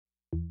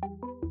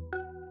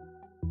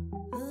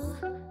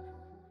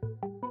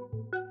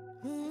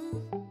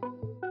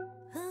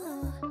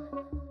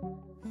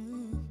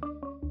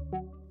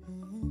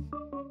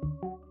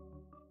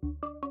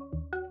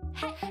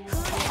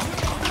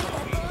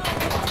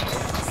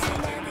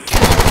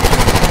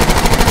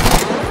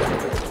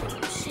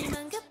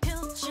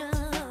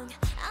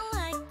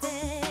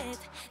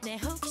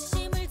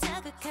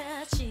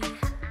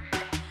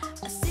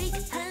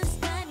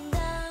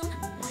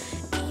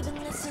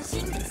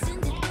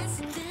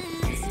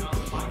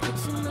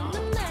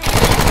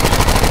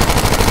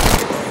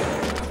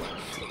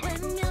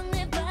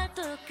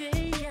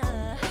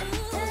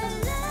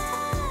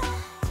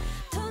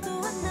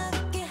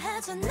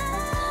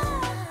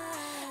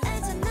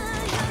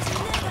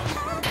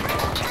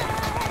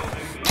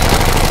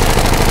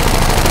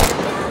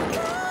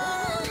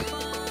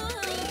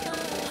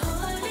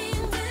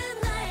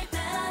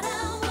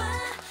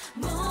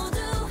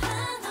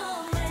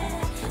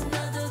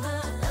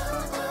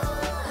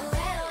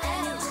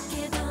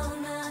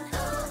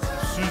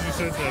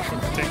Said that from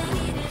the tank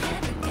room.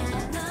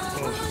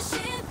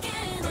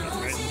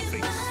 Right in the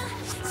face.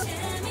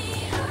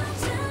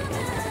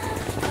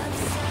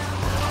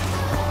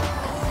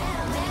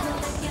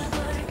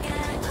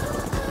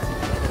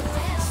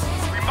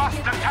 We must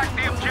attack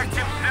the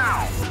objectives now!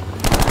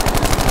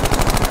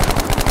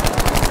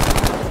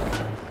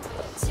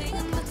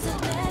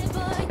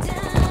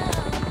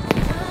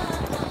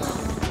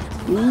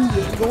 Ooh,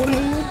 yeah, go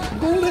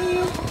ahead, go ahead.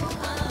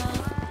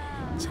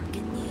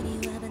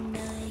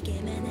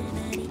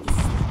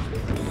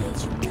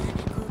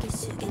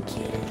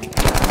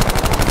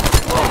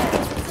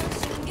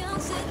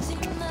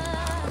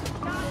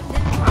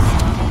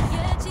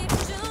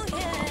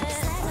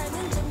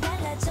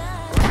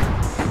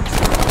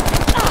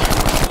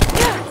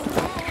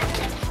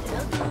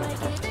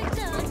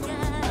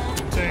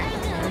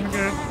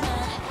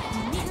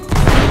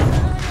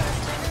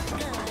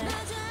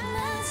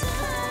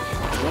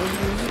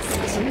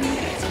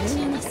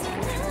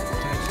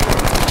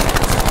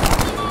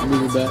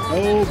 Moving back.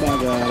 Oh my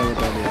god, I went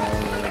down the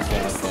alley.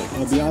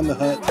 Oh, beyond the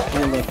hut.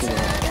 Oh, left to the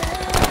right.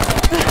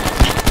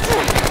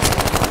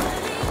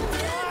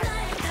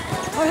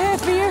 We're here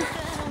for you.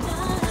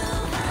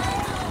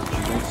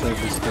 Don't save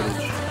this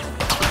footage.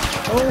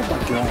 Oh my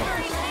god.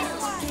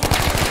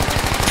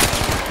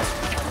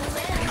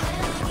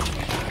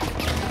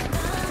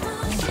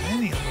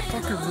 Any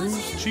motherfucker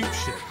rules cheap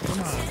shit. Come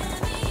on.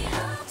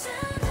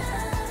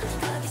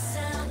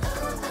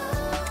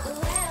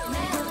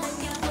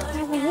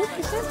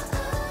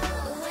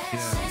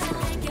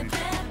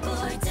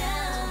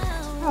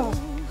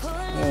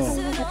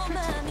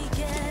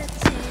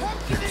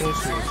 Get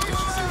closer,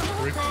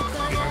 right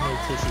behind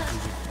those bushes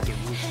is the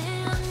roof.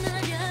 To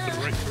the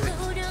right.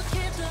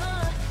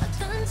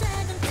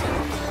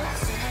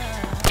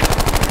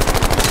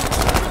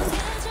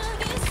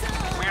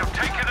 We have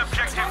taken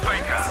objective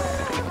Baker.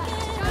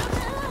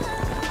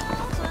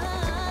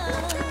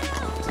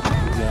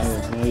 Yeah,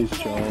 nice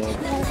job.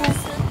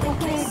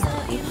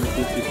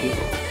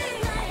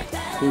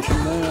 Push him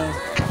now.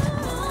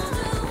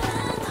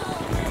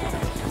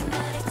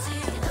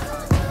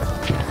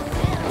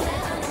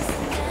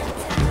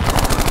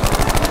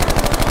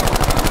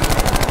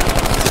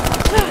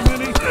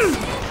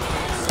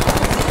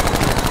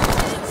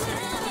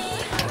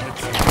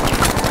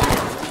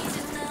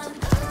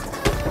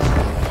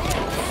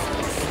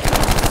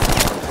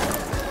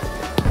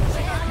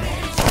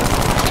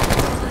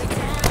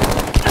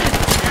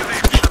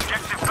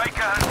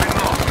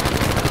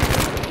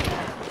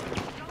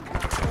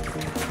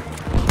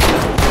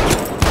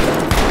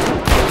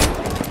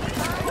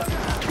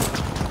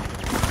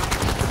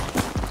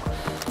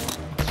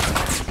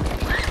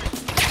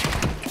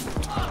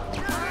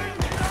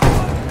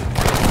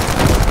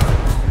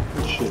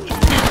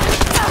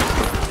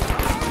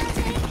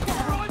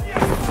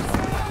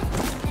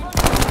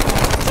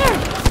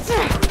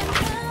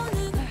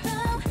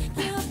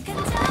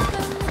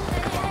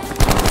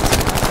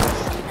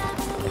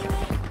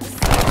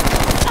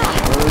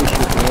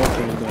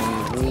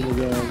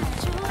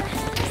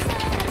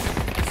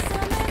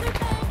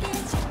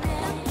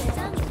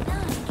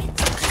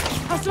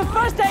 That's the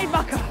first aid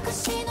bucket.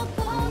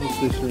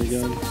 Stationary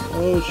gun.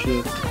 Oh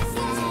shit.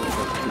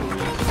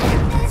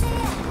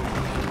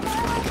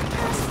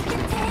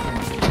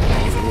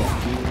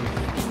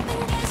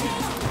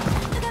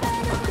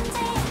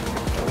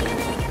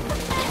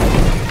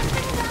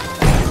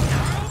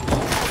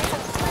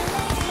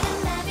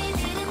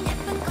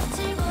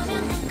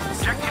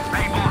 Objective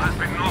Able has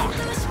been lost.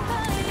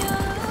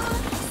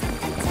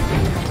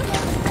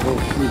 Oh,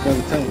 he's by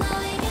the tank.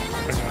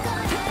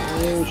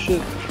 Oh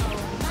shit.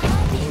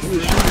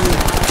 He's shooting me.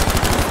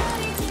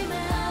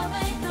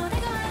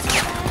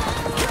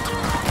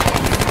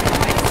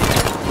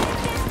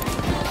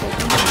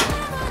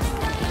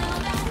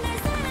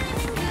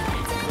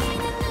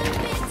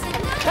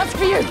 That's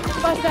for you.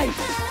 First aid.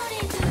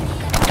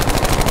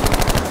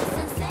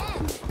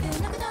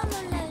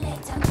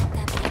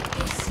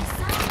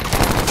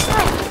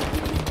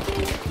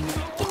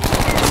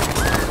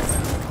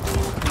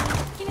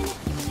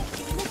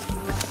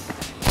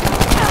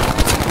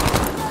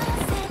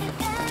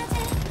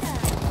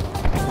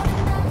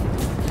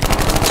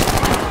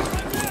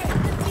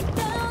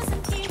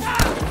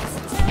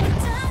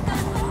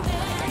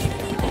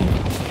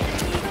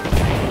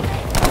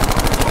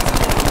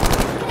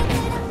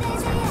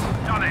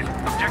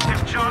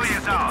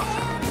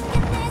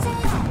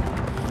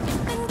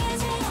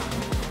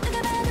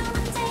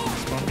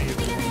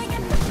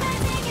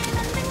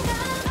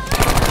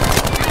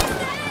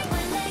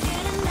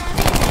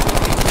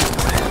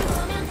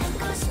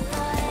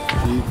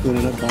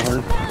 Cleaning up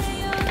barn.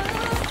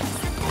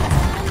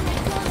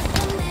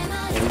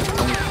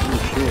 Oh,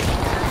 shit.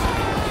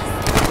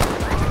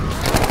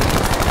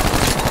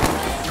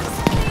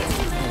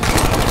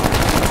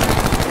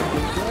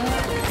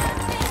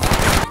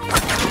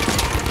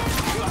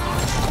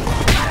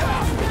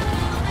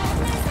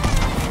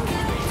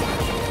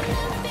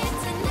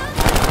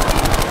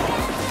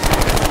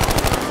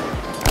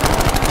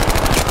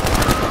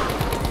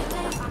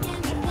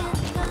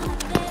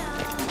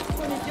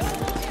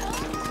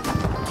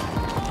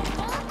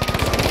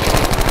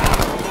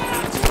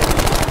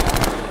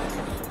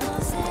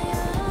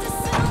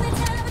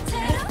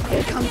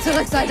 Komm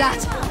zurück,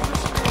 Soldat!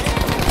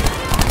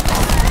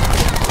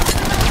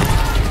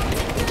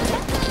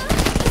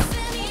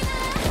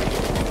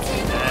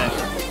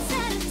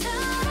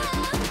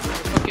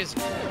 Fuck is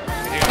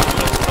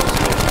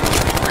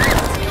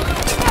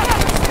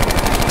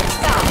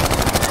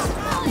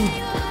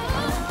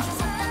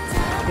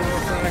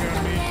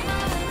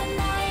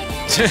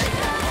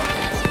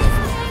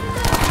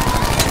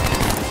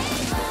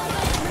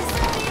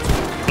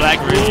Black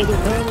raging.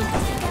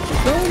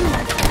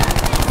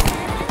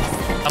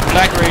 I'm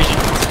black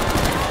raging.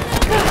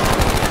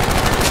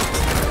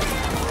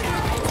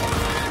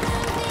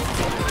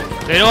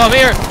 They know I'm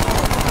here.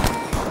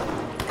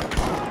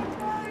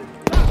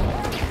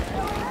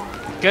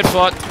 Good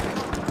fought.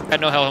 I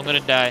know how I'm gonna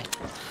die.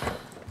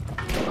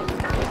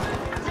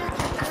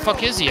 The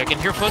fuck is he? I can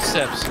hear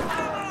footsteps.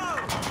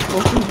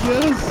 Oh,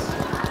 yes.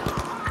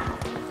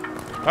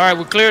 Alright,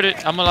 we cleared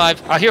it. I'm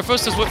alive. I hear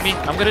footsteps with me.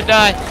 I'm gonna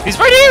die. He's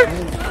right here!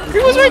 He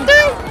was right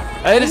there!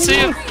 I didn't see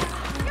him.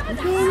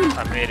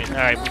 I made it.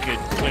 Alright, we're good.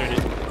 Cleared it.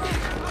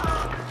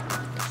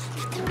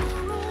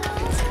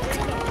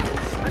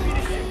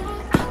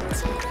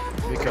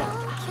 Here we go.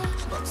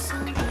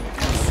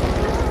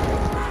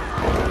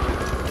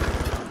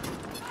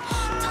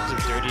 These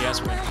are dirty ass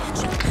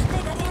windows.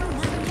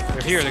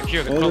 They're here, they're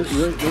here. They're close.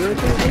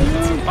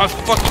 I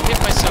fucking hit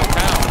myself.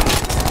 How?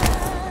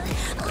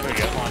 There we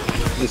go. Come on.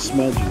 They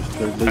smelled you.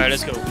 Alright,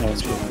 let's go. Oh,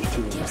 let's go.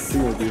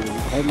 Two of you.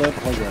 Hard left,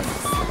 hard right.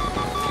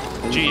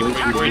 G,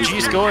 where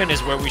G's going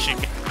is where we should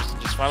go.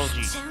 Just follow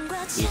G.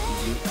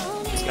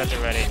 He's got the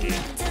right idea.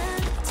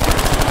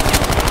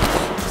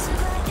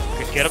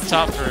 Okay, get up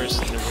top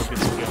first, and then we're good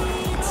to go.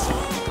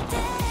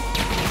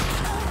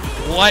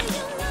 What?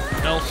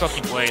 No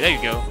fucking way. There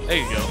you go. There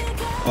you go.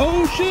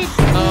 Oh, shit!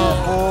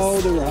 Oh,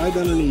 they were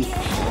hiding underneath.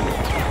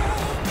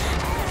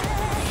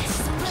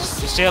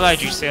 Just stay alive,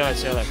 G. Stay alive,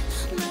 stay alive.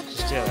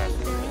 Just stay alive.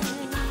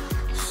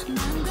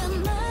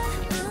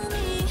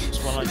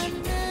 Just one on G.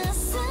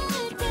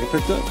 They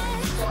picked up.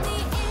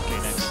 Okay,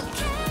 next.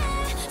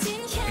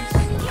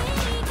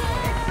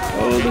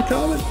 Oh, they're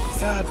coming.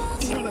 God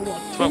damn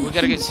it. Fuck, we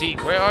gotta get C.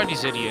 Where are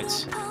these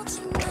idiots? God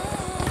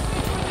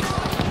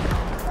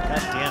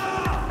damn it.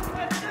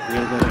 We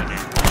gotta go in there.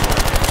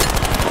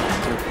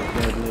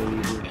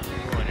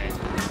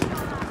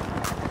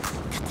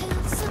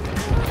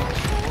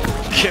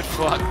 Get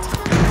fucked.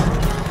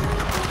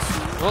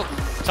 Oh,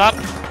 top.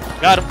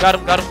 Got him, got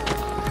him, got him.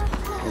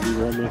 Are we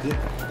run with you?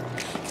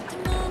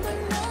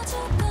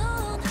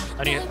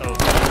 I need. Oh.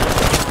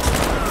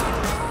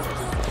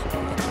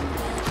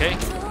 Okay.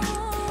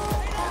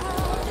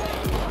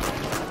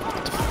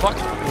 What the fuck?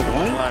 I'm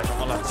alive,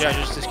 I'm alive. Yeah,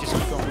 just keep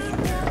going.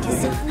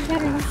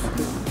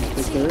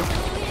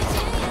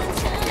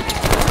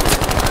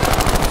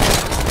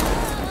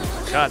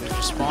 God, they're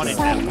just spawning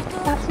now.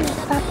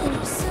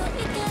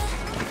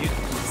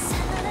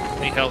 I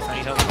need health, I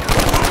need health.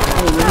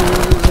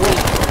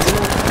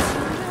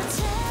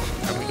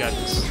 Alright, we got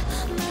this.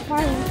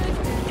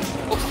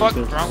 Oh fuck,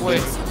 wrong way.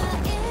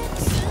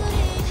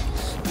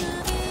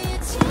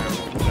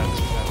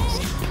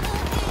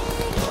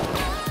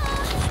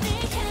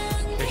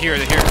 They're here,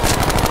 they're here.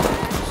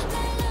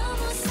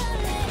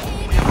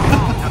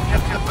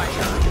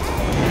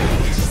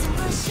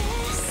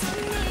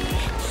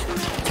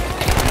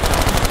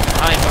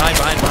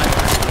 Behind.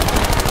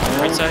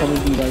 Right side. Coming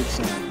to the right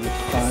side.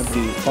 5D.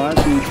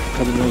 5D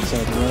coming right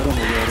side. Right on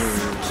the water.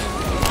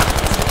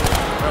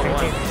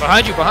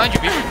 Behind you,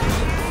 people.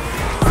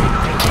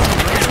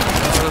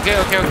 Okay.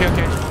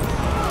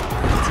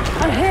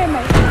 I'm here,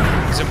 mate.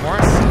 Is it more?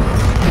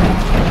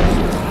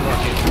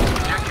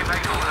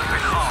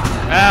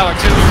 Ah, we're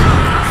two.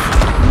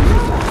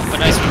 Oh,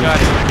 nice, we got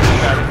it.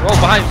 Oh,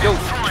 behind, yo,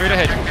 straight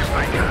ahead.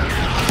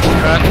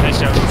 Nice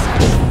job.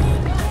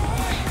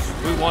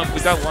 We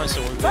got one,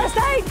 so we're good. First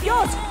aid,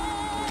 yours.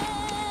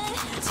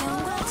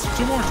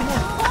 Two more.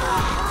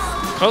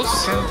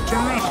 Close? Turn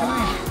around.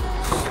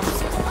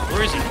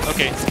 Where is he?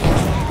 Okay.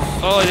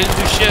 Oh, I didn't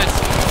do shit.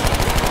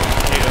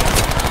 There you go.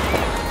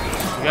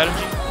 You got him,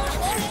 G?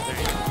 There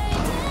you go.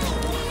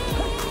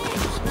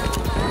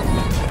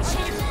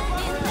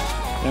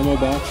 Ammo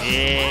box.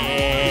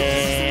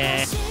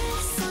 Yeah.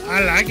 I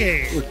like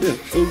it.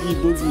 Oogie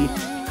boogie.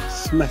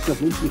 Smack a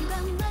boogie.